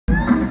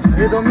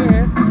ये दोमी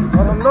है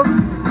और हम लोग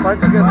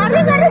पार्टी कर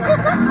रहे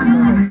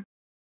हैं।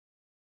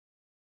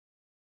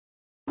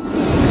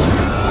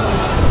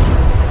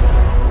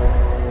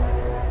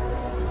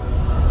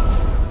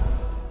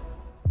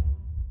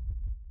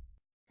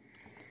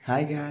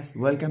 Hi guys,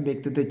 welcome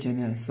back to the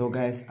channel. So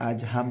guys,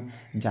 आज हम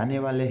जाने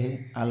वाले हैं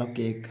आलो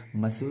के एक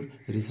मशहूर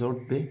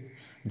रिजॉर्ट पे,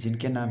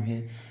 जिनके नाम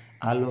है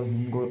आलो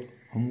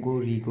हुंगो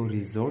रिगो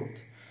रिजॉर्ट।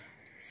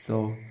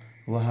 सो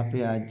वहाँ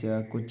पे आज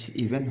कुछ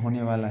इवेंट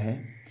होने वाला है,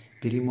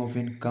 प्री मूव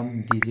कम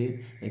डीजे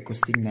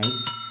एकोस्टिक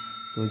नाइट।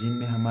 सो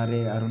जिनमें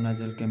हमारे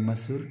अरुणाचल के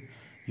मशहूर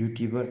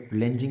यूट्यूबर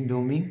लेंजिंग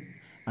दोमिंग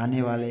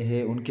आने वाले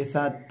हैं। उनके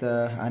साथ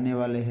आने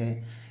वाले हैं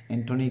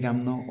एंटोनी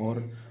गामनो और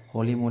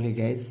होली मोली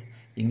गाइस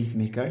इंग्लिश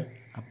मेकर।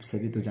 आप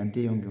सभी तो जानते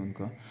ही होंगे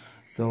उनको।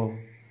 सो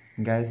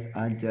गाइस,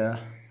 आज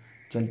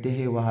चलते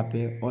हैं वहाँ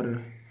पे। और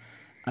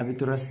अभी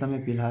तो रास्ता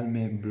में फ़िलहाल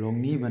मैं ब्लॉग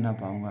नहीं बना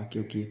पाऊँगा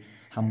क्योंकि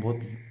हम बहुत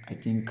आई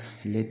थिंक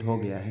लेट हो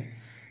गया है।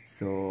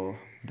 सो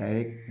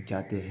डायरेक्ट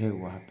जाते हैं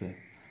वहाँ पे।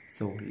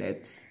 सो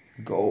लेट्स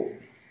गो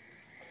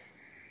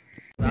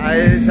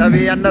गाइस,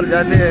 अभी अंदर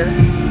जाते हैं।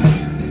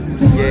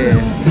 ये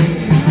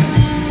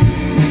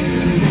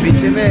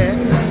पीछे में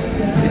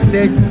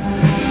स्टेज,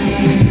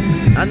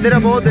 अंधेरा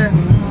बहुत है,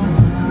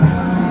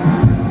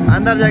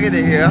 अंदर जाके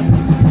देखिएगा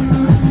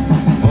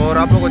और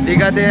आप लोगों को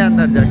दिखाते हैं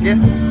अंदर जाके।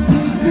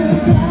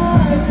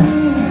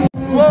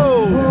 वो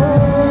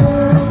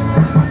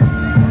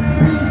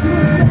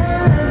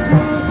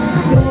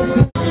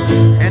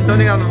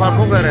एंटोनी का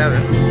परफॉर्म कर रहे हैं।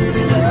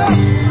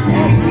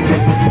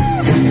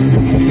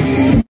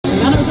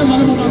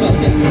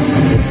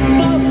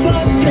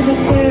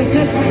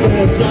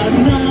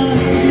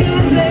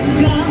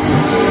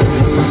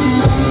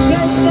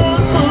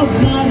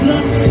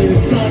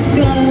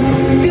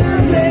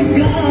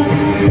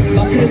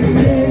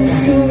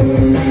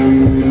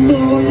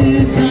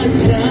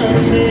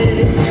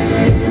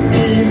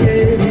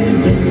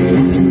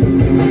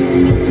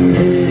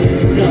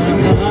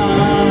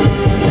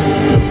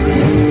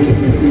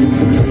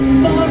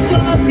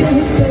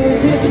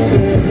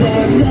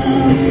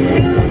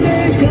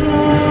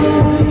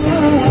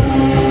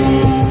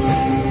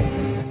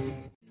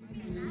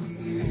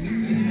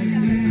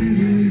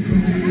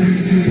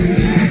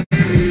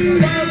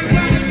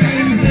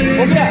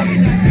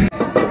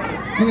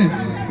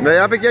 भाई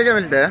यहाँ पे क्या क्या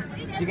मिलता है?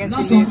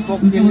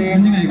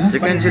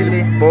 चिकन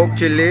चिल्ली, पोर्क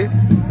चिल्ली,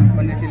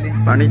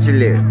 पानी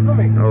चिल्ली।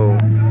 ओ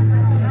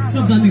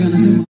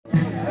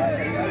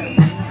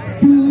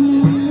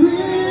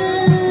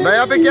भाई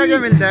यहाँ पे क्या क्या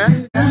मिलता है?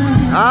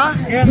 हाँ,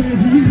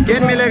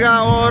 केन मिलेगा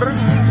और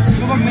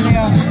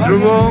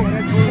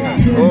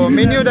ओ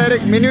मेन्यू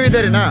डायरेक्ट मेन्यू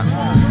इधर है ना।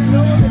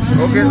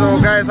 ओके,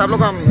 तो गाइस आप लोग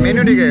का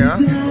मेन्यू दिखेगा।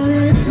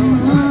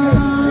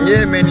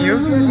 ये मेन्यू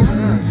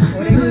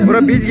पूरा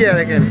बीत गया,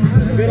 लेकिन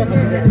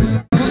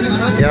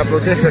ये आप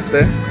लोग देख सकते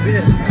हैं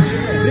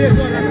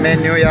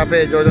मेन्यू यहाँ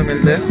पे जो जो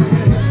मिलते हैं।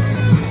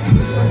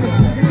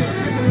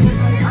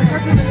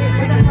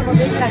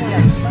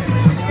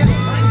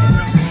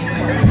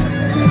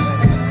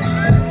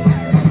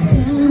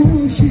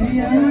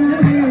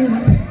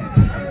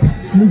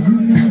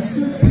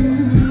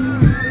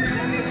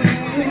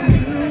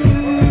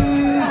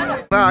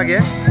 आगे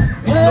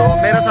तो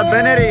मेरा साथ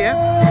बने रही है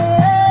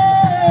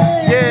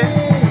ये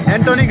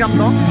एंटोनी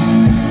गामनो।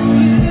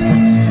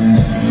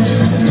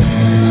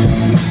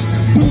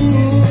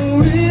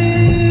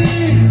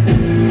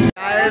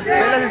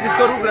 पहले से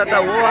जिसको रुक रहा था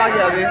वो आ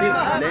गया अभी।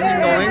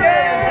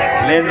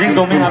 लेंजिंग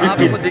दोमिंग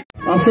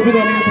आप सभी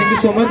गाने में थैंक यू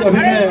सो मच। अभी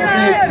मैं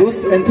अपने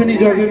दोस्त एंथनी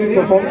जो अभी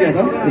परफॉर्म किया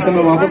था, उसे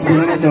मैं वापस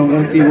बुलाना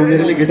चाहूँगा कि वो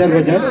मेरे लिए गिटार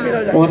बजाए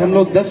और हम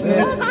लोग 10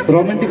 मिनट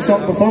रोमांटिक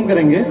सॉन्ग परफॉर्म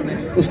करेंगे।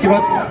 उसके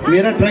बाद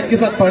मेरा ट्रैक के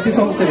साथ पार्टी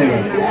सॉन्ग चलेगा।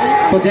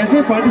 तो जैसे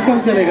ही पार्टी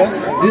सॉन्ग चलेगा,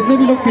 जितने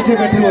भी लोग पीछे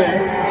बैठे हुए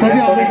हैं सभी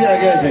आप लोग भी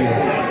आगे आ जाइए,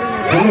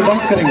 हम लोग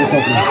डांस करेंगे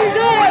साथ में।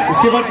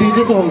 उसके बाद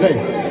डीजे तो होगा ही।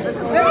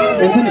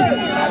 एंथनी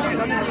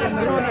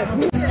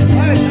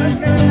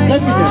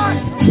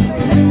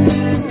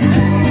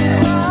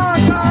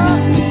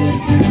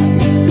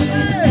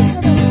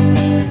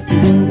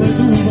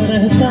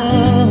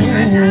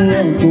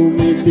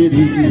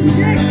तेरी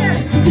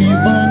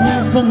दीवाना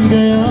बन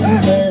गया हूँ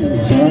मैं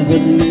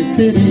चाहत में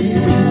तेरी,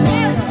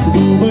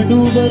 डूबा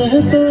डूबा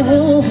रहता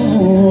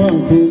हूँ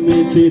आँखों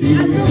में तेरी,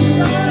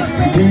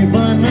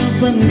 दीवाना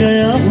बन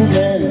गया हूँ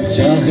मैं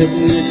चाहत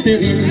में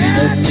तेरी।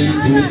 अब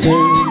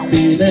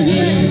गुजरती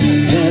नहीं,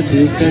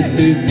 रातें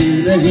कटती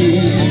नहीं,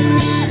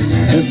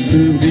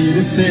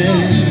 तस्वीर से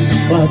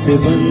बातें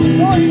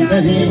बनती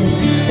नहीं।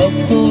 अब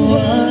तो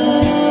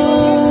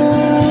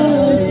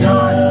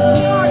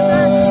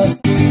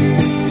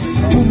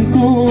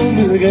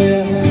मिल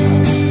गया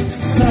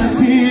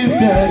साथी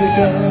प्यार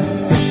का,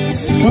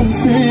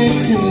 हमसे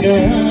छिन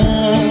गया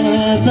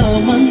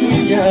दामन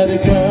यार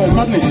का।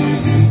 साथ में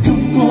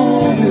तुमको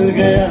मिल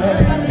गया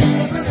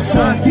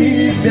साथी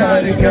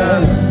प्यार का,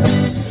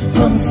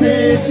 हमसे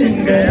छिन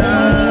गया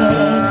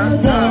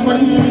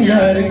दामन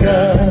यार का।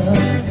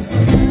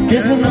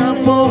 कहना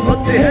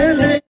बहुत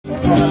है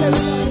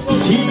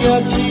जिया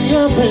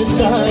जिया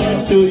भैसा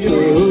तू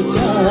यो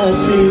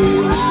जाती,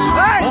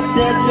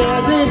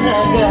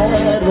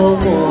 रो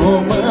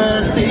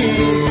मोमती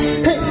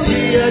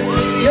जिया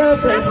जिया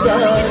पैसा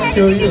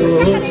क्यों यो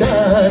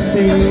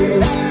जाती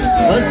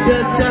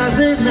अत्याचार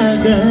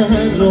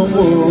नगरो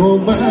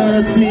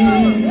मोमती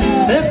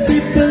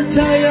पीपल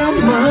छाया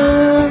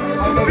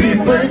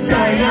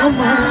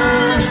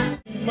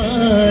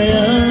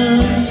माया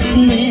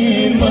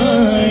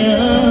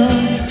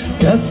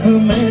दस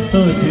में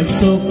तो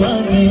जिसो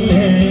पानी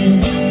है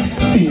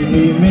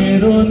तीनी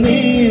मेरो नी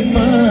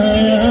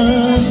माया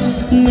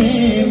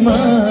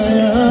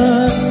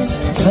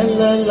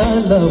छला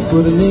लाला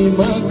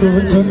पूर्णिमा को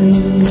झुन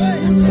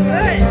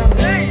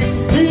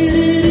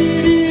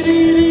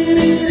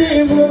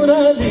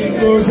मुराली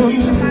को धुन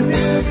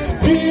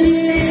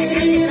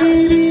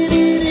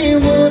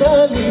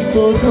मुराली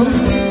को धुन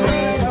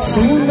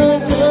सोना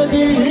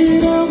जागे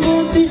हीरा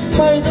मोती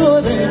फायदो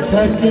रे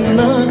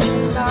छकिना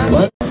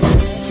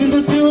सिंधु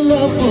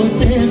दिवला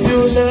पोते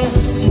दिवला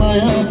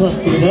माया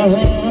बकरा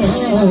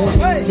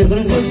चंद्र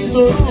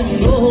जस्तो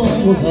नो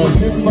मुहार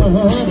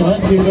महारा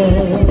गिरा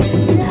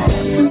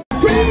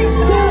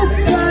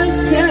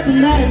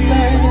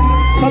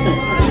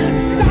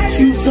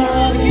Shoes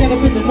on, get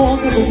up in the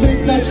morning, we'll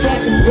make that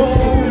rock and roll.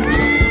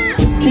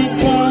 King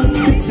Kong,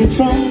 kick the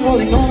drum,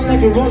 rolling on like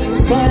a rolling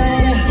stone.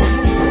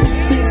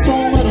 Sing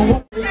song and a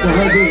walk.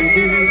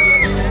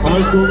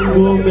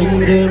 Algungo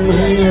mengre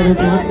mayer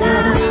dona.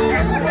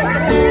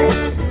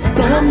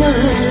 Tama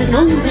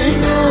nonde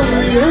ko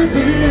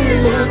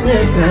yadil me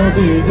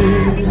kabide.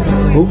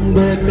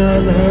 Umbe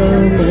kala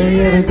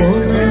mayer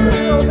dona.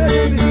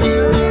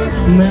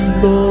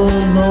 Mento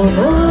no.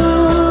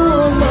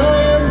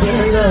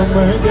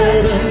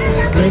 मगर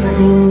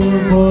रंगू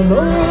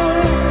बोलो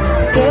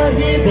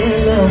कही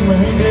दिला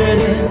मगर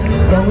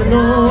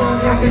कमनो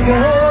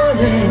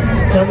मकारे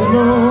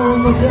कमनो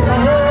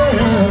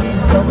मकारा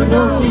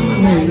कमनो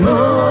मीनो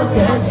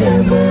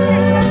कचना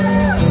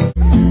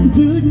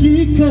दिल की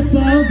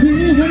कथा भी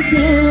है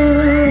क्या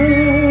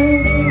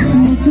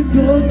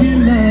मुझको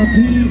गिला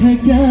भी है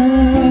क्या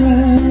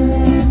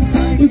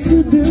इस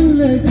दिल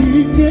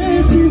की के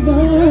सिवा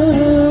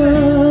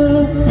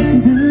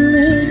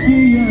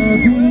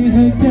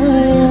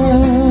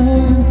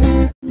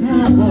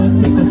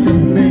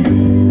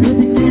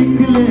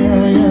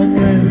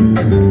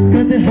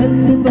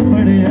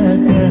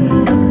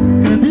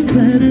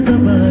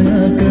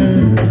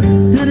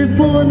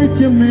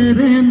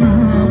मेरे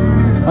नाम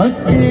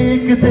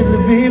एक दिल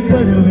भी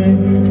पड़वे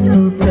तू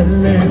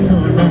कल्ले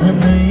सोना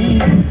नहीं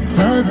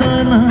सादा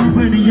ना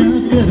बढ़िया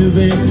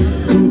करवे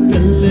तू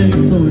कल्ले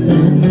सोना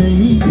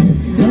नहीं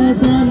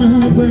सादा ना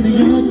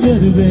बढ़िया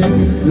करवे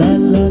ला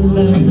ला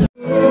ला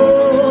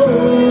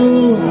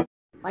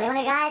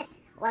Hola guys,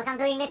 welcome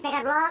to English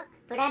Mega Vlog.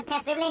 Today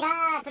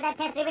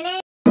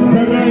festival.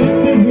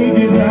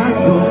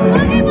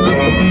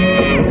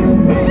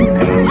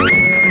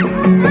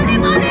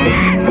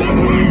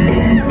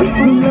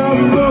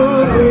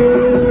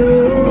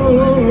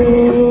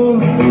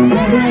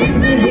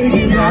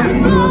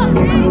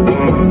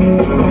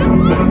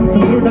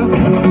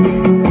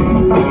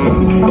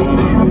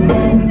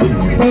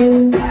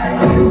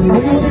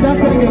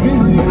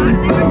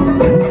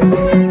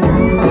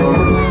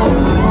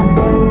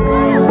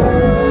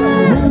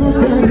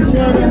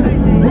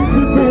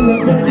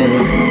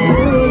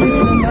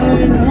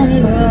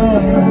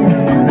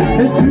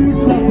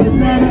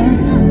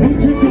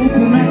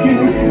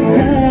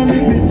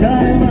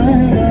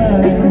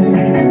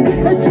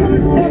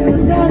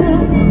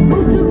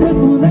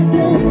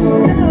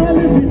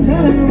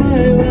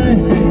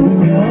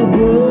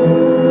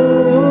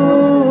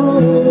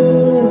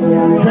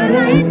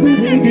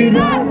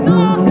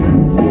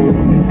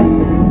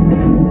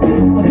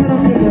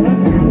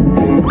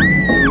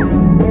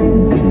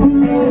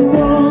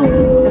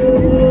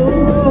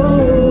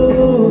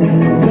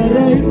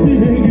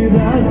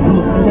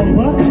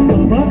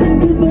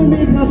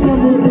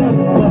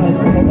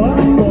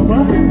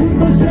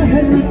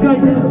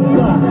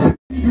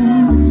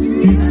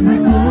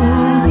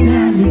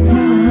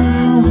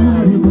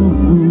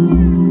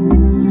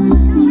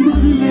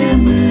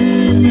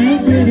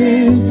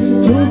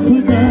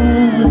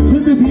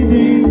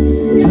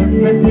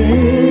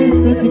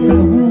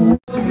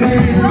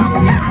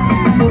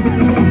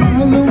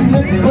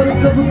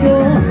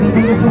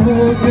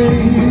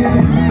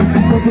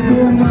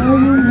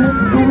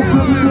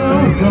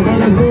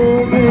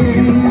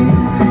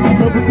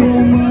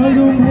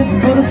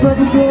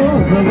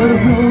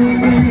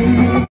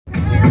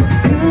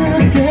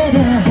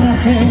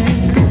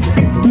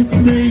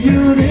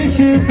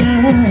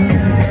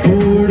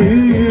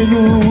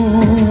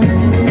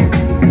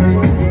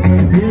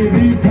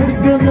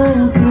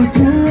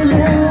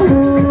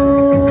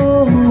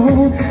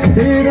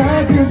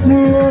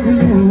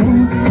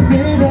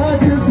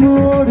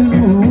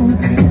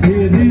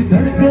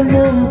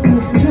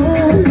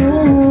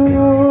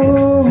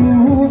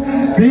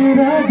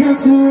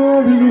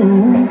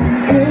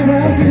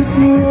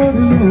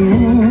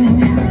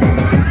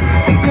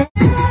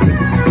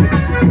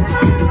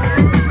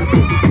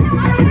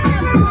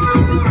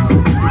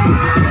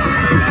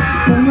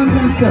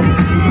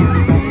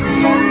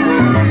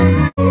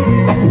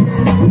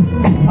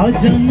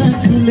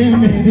 झूले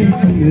मेरी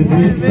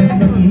झूले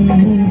सनम,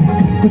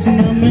 कुछ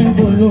ना मैं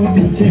बोलूं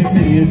तुझे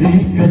मेरी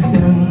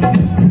कसम।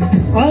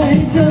 आई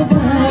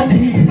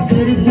जवानी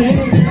सर पे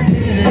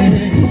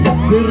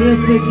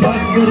क्या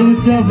करूं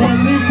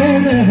जवानी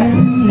पर हम,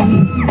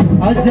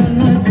 आजा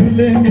ना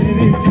झूले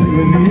मेरी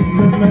झूले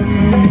सनम,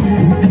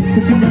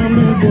 कुछ ना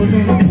मैं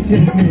बोलूं तुझे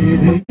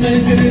मेरी।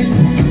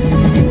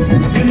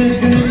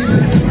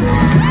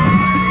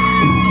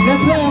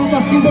 That's why I was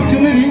asking for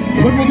jewelry,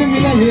 but मुझे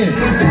मिला ये।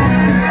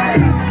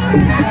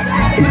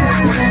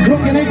 Bro,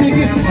 can I take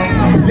it?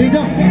 ले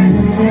जाओ,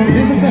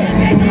 ले सकता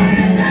है।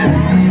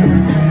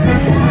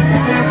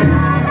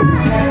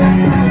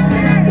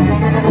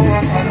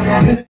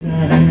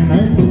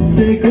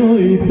 तुमसे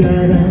कोई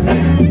प्यारा,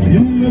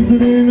 यूं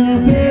नजरे ना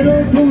फेरो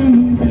तुम,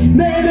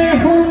 मेरे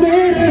हो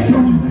मेरे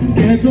तुम,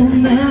 कह दो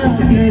ना,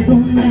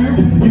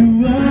 you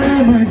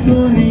are my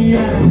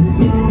Sonia.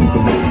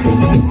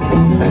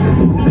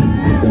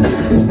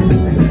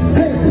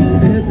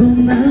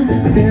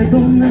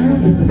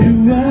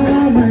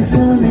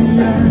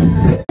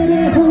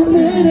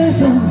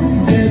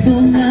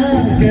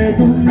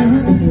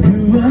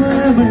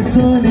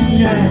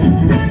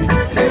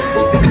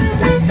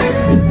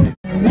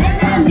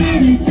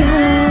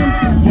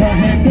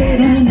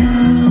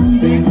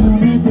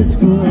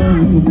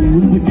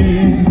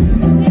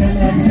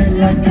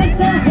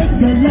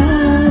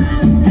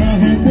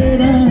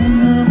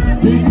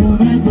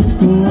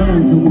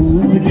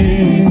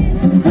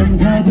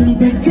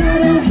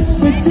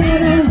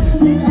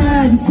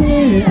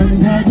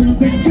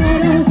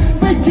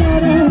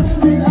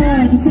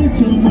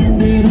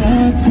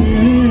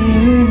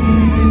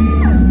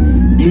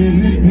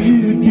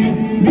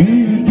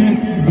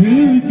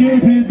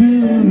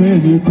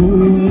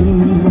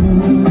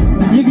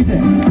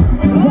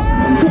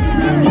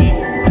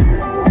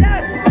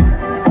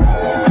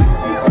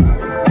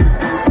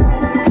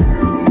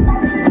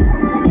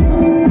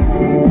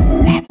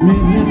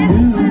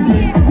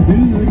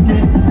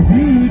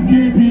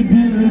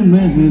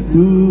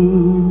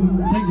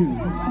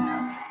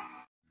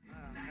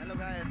 Hello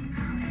guys,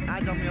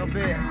 आज हम यहाँ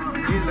पे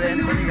मिल रहे हैं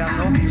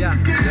गामनो,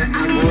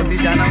 बहुत ही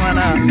जाना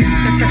माना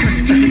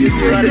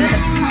यूट्यूबर है।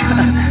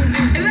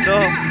 तो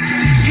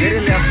मेरे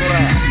लिए आप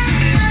थोड़ा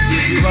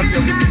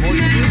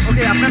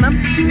ओके, आपका नाम?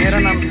 मेरा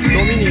नाम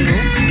डोमिनिक है।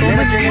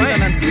 मेरा चैनल का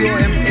नाम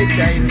TOMHI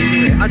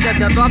है। अच्छा,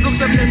 तो आप लोग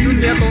सबने सुन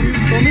लिया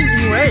डोमिनिक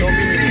है।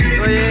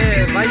 तो ये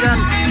भाईजान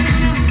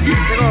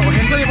देखो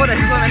हैंडसम ही बहुत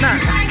हैंडसम है ना,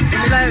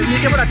 मिला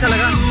मिलके बहुत अच्छा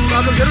लगा। तो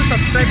आप लोग जरूर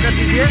सब्सक्राइब कर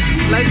दीजिए,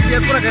 लाइक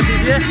शेयर पूरा कर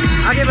दीजिए,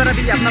 आगे बढ़ा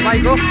दीजिए अपना भाई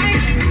को।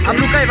 आप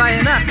लोग का ही भाई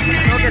है ना।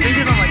 Okay, thank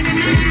you so much.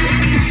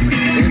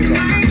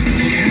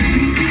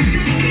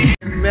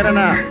 मेरा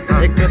ना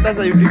एक छोटा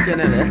सा यूट्यूब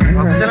चैनल है।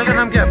 चैनल का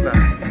नाम क्या है आपका?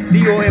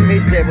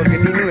 TOMHI बोल के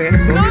नीनू है।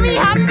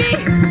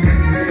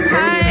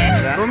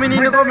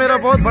 डोमिनिक को मेरा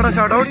बहुत बड़ा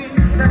shout out.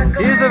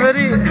 He is a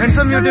very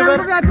handsome YouTuber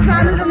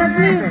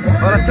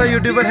और अच्छा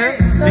यूट्यूबर है।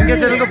 इनके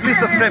चैनल को प्लीज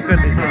सब्सक्राइब कर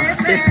दीजिए।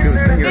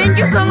 Thank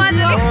you so much.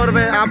 और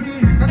भाई आप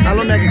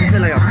आलो में आके कैसे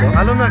लगा आपको?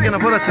 आलो में आके ना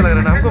बहुत अच्छा लग रहा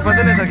है ना। हमको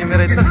पता नहीं था कि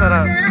मेरा इतना सारा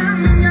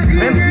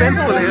फैंस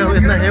बोलेगा,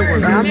 इतना है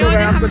बोल। आप लोग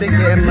आपको देख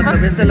के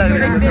मतलब ऐसे लग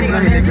रहा है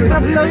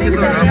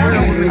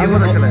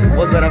बहुत अच्छा लगा,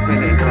 बहुत बड़ा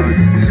फैन है।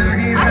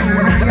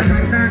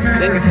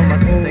 Thank you so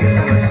much.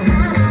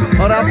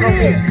 और आप लोग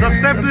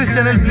subscribe to this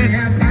channel please,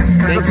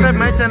 subscribe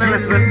my channel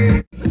as well.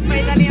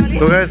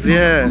 तो गाइस, ये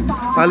है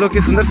आलो की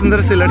सुंदर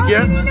सुंदर सी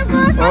लड़कियां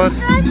और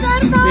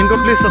इनको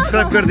प्लीज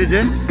सब्सक्राइब कर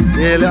दीजिए।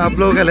 ये आप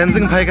लोगों का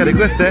लेंजिंग भाई का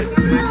रिक्वेस्ट है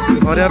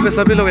और यहाँ पे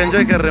सभी लोग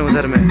एंजॉय कर रहे हैं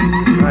उधर में।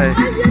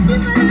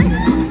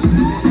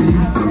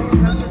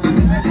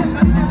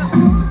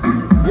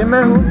 ये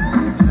मैं हूँ,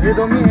 ये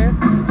डोमी है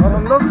और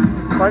हम लोग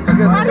पार्टी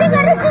कर रहे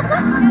हैं।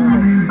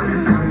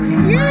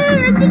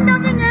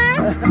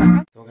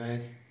 तो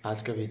गाइस,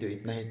 आज का वीडियो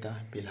इतना ही था।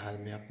 फिलहाल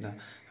मैं अपना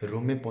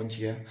रूम में पहुंच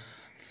गया।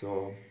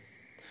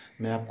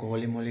 मैं आपको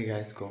होली मोली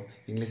गाइस को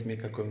इंग्लिश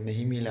मेकर को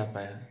नहीं मिला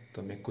पाया,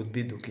 तो मैं खुद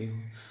भी दुखी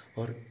हूँ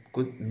और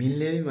खुद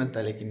मिलने भी मन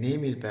था लेकिन नहीं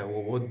मिल पाया,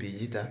 वो बहुत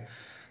बिजी था।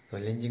 तो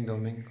लेंजिंग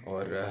डोमिंग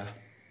और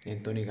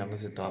एंथोनी गामनो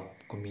से तो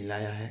आपको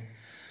मिलाया है।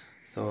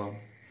 तो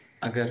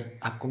अगर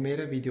आपको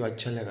मेरा वीडियो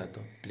अच्छा लगा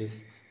तो प्लीज़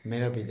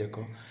मेरा वीडियो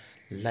को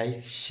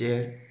like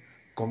share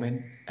comment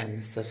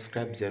and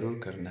subscribe ज़रूर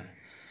करना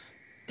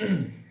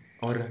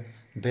और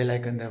बेल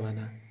आइकन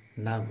दबाना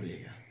ना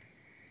भूलिएगा।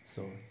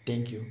 सो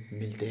थैंक यू,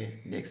 मिलते हैं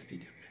नेक्स्ट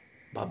वीडियो में।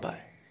 Bye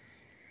bye.